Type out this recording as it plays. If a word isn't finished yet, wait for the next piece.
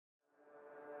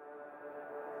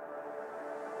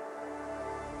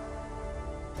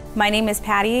My name is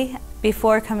Patti.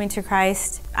 Before coming to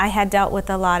Christ, I had dealt with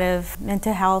a lot of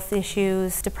mental health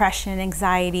issues, depression,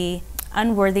 anxiety,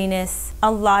 unworthiness, a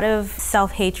lot of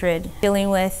self-hatred, dealing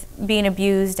with being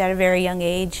abused at a very young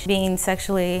age, being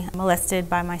sexually molested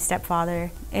by my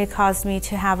stepfather. It caused me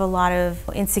to have a lot of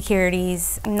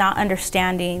insecurities, not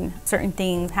understanding certain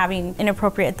things, having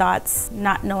inappropriate thoughts,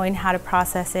 not knowing how to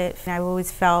process it. I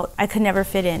always felt I could never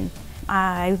fit in.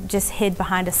 I just hid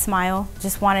behind a smile,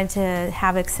 just wanted to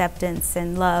have acceptance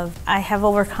and love. I have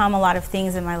overcome a lot of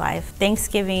things in my life.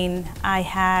 Thanksgiving, I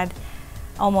had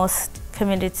almost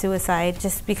committed suicide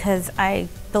just because I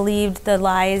believed the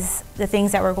lies, the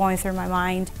things that were going through my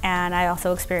mind, and I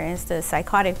also experienced a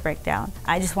psychotic breakdown.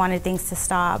 I just wanted things to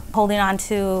stop. Holding on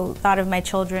to thought of my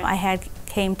children, I had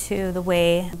came to the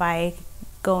way by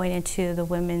going into the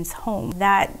women's home.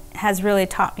 That has really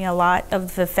taught me a lot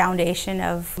of the foundation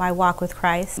of my walk with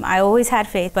Christ. I always had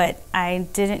faith, but I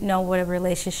didn't know what a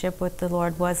relationship with the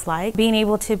Lord was like. Being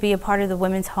able to be a part of the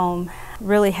women's home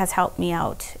really has helped me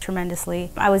out tremendously.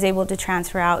 I was able to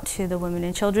transfer out to the women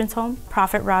and children's home.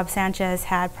 Prophet Rob Sanchez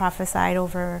had prophesied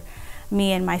over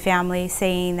me and my family,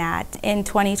 saying that in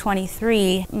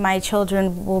 2023, my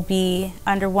children will be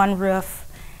under one roof,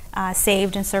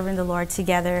 saved and serving the Lord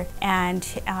together. And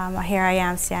here I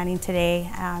am standing today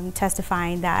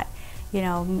testifying that, you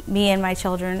know, me and my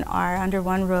children are under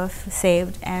one roof,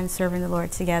 saved and serving the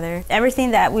Lord together.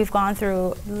 Everything that we've gone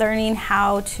through, learning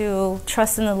how to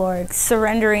trust in the Lord,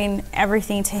 surrendering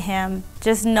everything to Him,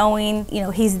 just knowing, you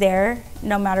know, He's there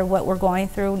no matter what we're going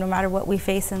through, no matter what we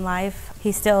face in life.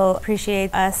 He still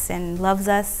appreciates us and loves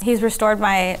us. He's restored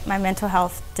my mental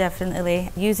health, definitely.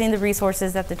 Using the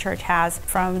resources that the church has,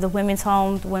 from the women's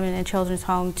home, the women and children's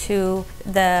home, to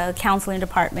the counseling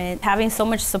department. Having so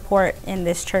much support in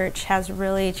this church has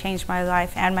really changed my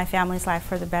life and my family's life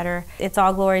for the better. It's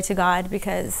all glory to God,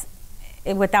 because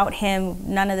without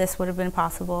Him, none of this would have been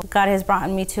possible. God has brought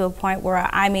me to a point where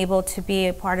I'm able to be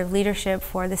a part of leadership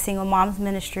for the Single Moms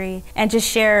Ministry and just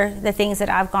share the things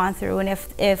that I've gone through. And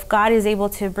if God is able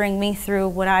to bring me through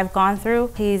what I've gone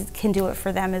through, He can do it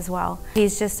for them as well.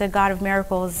 He's just a God of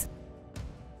miracles.